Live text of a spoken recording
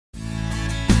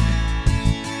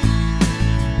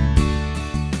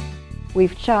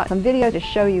We've shot some video to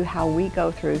show you how we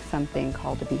go through something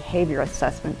called the behavior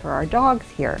assessment for our dogs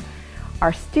here.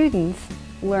 Our students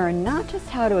learn not just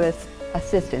how to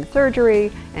assist in surgery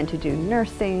and to do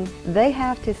nursing, they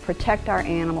have to protect our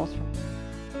animals from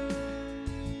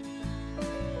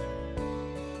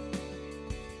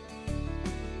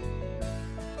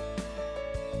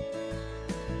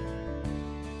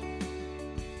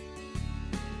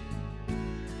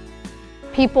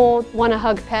People want to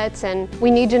hug pets, and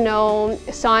we need to know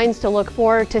signs to look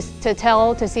for to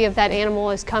see if that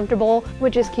animal is comfortable,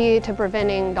 which is key to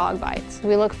preventing dog bites.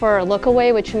 We look for a look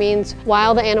away, which means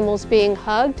while the animal's being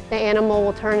hugged, the animal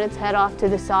will turn its head off to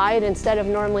the side instead of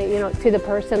normally, to the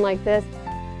person like this.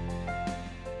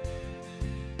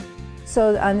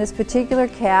 So on this particular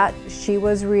cat, she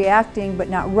was reacting but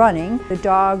not running. The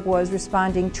dog was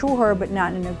responding to her but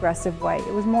not in an aggressive way.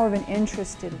 It was more of an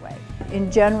interested way.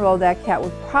 In general, that cat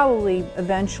would probably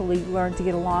eventually learn to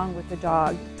get along with the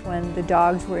dog. When the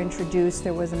dogs were introduced,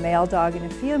 there was a male dog and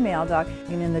a female dog.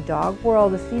 And in the dog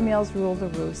world, the females rule the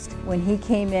roost. When he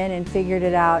came in and figured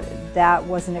it out, that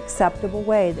was an acceptable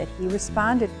way that he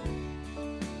responded.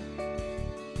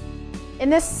 In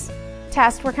this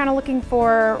test, we're kind of looking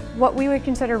for what we would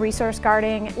consider resource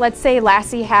guarding. Let's say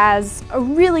Lassie has a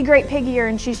really great pig ear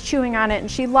and she's chewing on it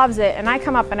and she loves it, and I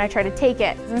come up and I try to take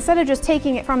it. Instead of just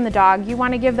taking it from the dog, you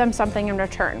want to give them something in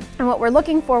return. And what we're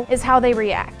looking for is how they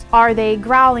react. Are they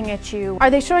growling at you? Are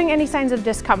they showing any signs of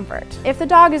discomfort? If the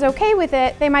dog is okay with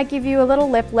it, they might give you a little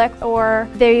lip lick, or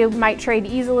they might trade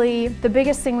easily. The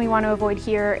biggest thing we want to avoid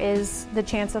here is the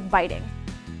chance of biting.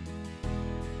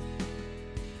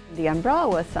 The umbrella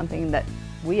was something that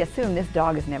we assume this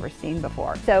dog has never seen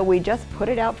before. So we just put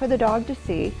it out for the dog to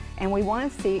see, and we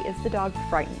want to see, is the dog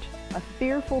frightened? A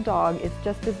fearful dog is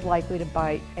just as likely to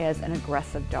bite as an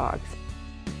aggressive dog.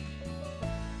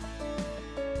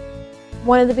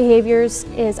 One of the behaviors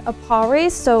is a paw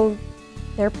raise, so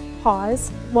their paws,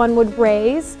 one would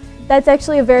raise. That's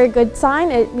actually a very good sign.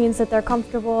 It means that they're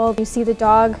comfortable. You see the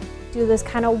dog do this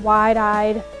kind of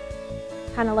wide-eyed,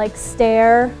 kind of like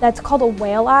stare. That's called a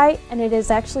whale eye, and it is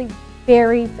actually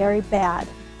very, very bad.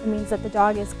 It means that the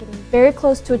dog is getting very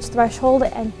close to its threshold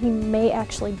and he may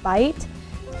actually bite.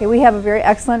 Okay, we have a very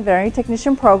excellent veterinary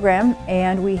technician program,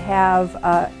 and we have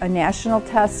a national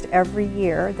test every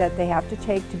year that they have to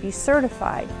take to be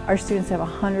certified. Our students have a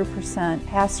 100%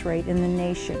 pass rate in the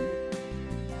nation.